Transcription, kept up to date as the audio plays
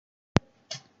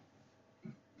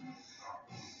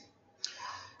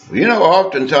You know,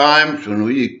 oftentimes when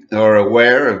we are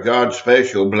aware of God's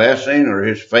special blessing or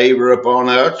His favor upon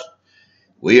us,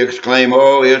 we exclaim,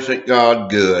 "Oh, isn't God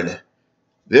good?"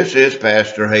 This is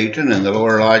Pastor Hayton in the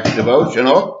Lord Lights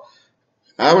Devotional.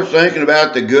 I was thinking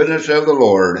about the goodness of the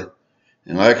Lord.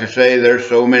 And like I say, there's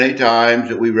so many times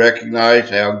that we recognize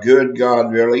how good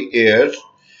God really is.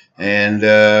 And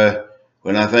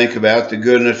when I think about the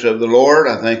goodness of the Lord,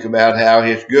 I think about how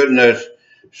His goodness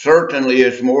certainly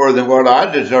is more than what I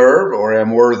deserve or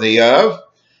am worthy of.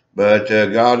 But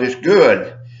God is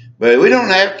good. But we don't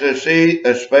have to see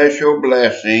a special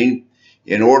blessing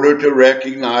in order to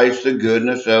recognize the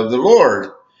goodness of the Lord.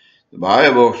 The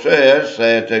Bible says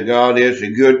that God is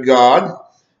a good God.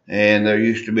 And there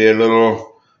used to be a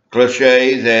little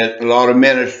cliche that a lot of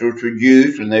ministers would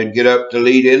use when they'd get up to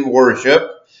lead in worship.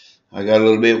 I got a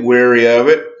little bit weary of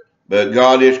it, but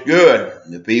God is good.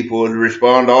 The people would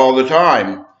respond all the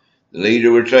time. The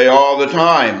leader would say all the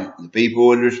time. The people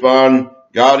would respond,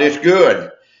 God is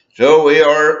good. So we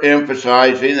are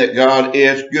emphasizing that God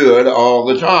is good all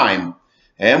the time.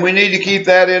 And we need to keep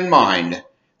that in mind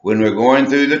when we're going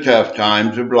through the tough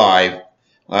times of life.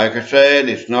 Like I said,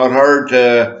 it's not hard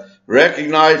to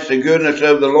recognize the goodness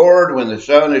of the Lord when the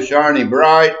sun is shining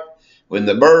bright, when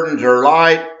the burdens are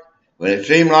light, when it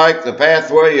seems like the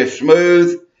pathway is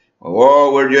smooth.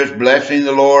 Oh, we're just blessing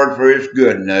the Lord for His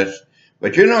goodness.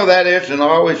 But you know, that isn't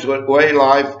always the way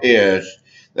life is.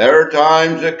 There are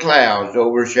times that clouds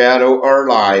overshadow our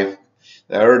life.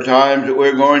 There are times that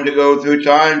we're going to go through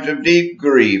times of deep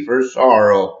grief or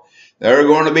sorrow. There are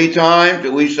going to be times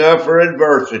that we suffer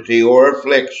adversity or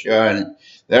affliction.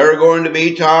 There are going to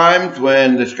be times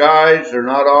when the skies are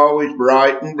not always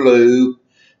bright and blue,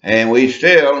 and we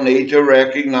still need to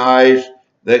recognize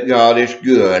that God is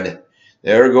good.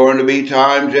 There are going to be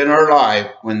times in our life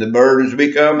when the burdens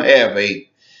become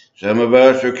heavy. Some of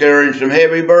us are carrying some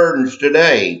heavy burdens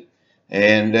today.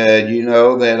 And you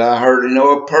know that I hardly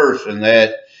know a person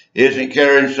that isn't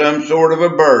carrying some sort of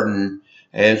a burden.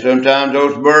 And sometimes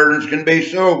those burdens can be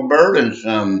so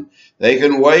burdensome. They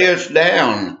can weigh us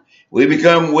down. We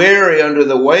become weary under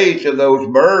the weight of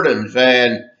those burdens.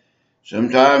 And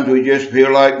sometimes we just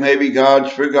feel like maybe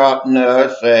God's forgotten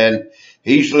us and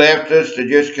He's left us to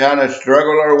just kind of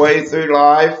struggle our way through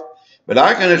life. But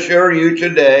I can assure you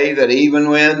today that even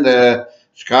when the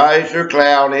skies are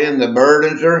cloudy and the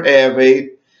burdens are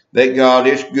heavy, that God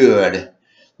is good.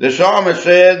 The psalmist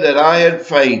said that I had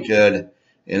fainted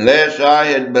unless I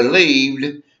had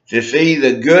believed to see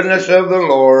the goodness of the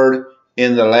Lord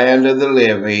in the land of the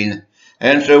living.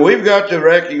 And so we've got to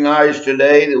recognize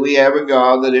today that we have a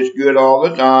God that is good all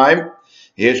the time.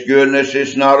 His goodness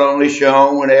is not only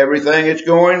shown when everything is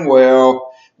going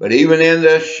well, but even in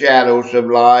the shadows of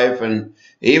life and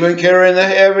even carrying the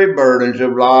heavy burdens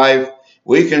of life,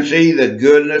 we can see the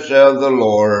goodness of the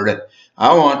Lord.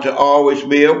 I want to always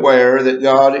be aware that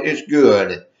God is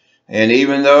good. And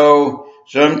even though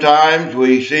sometimes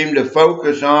we seem to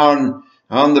focus on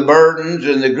the burdens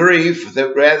and the grief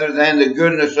that rather than the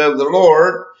goodness of the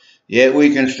Lord, yet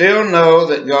we can still know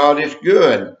that God is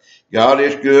good. God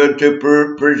is good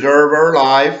to preserve our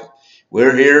life.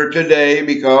 We're here today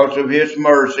because of His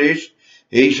mercies.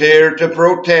 He's here to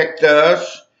protect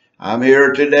us. I'm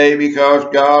here today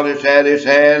because God has had His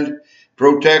hand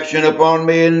protection upon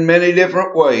me in many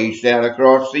different ways down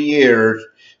across the years.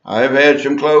 I've had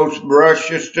some close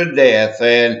brushes to death,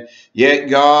 and yet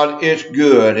God is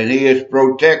good, and He has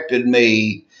protected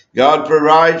me. God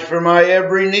provides for my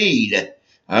every need.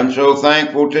 I'm so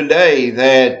thankful today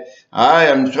that I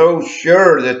am so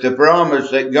sure that the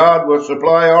promise that God will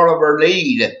supply all of our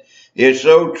need is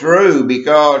so true,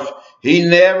 because He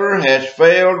never has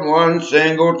failed one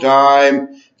single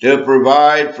time to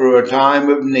provide for a time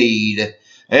of need.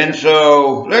 And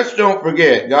so let's don't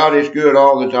forget, God is good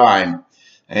all the time.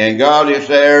 And God is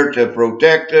there to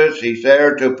protect us. He's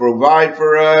there to provide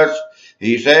for us.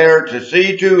 He's there to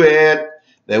see to it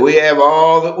that we have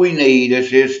all that we need as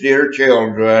His dear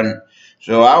children.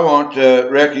 So I want to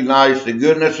recognize the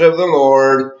goodness of the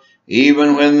Lord,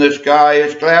 even when the sky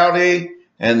is cloudy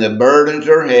and the burdens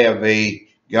are heavy.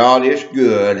 God is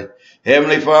good.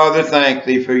 Heavenly Father, thank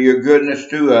Thee for Your goodness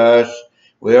to us.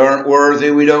 We aren't worthy,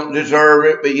 we don't deserve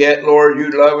it, but yet, Lord, You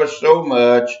love us so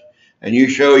much, and You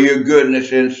show Your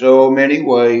goodness in so many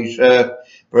ways.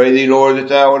 Pray Thee, Lord, that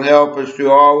Thou would help us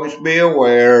to always be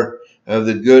aware of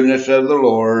the goodness of the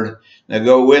Lord. Now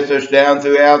go with us down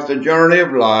throughout the journey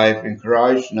of life. In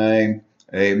Christ's name,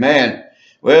 amen.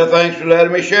 Well, thanks for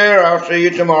letting me share. I'll see you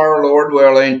tomorrow, Lord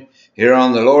willing, here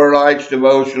on the Lord Lights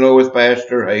Devotional with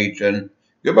Pastor Hayton.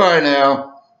 Goodbye now.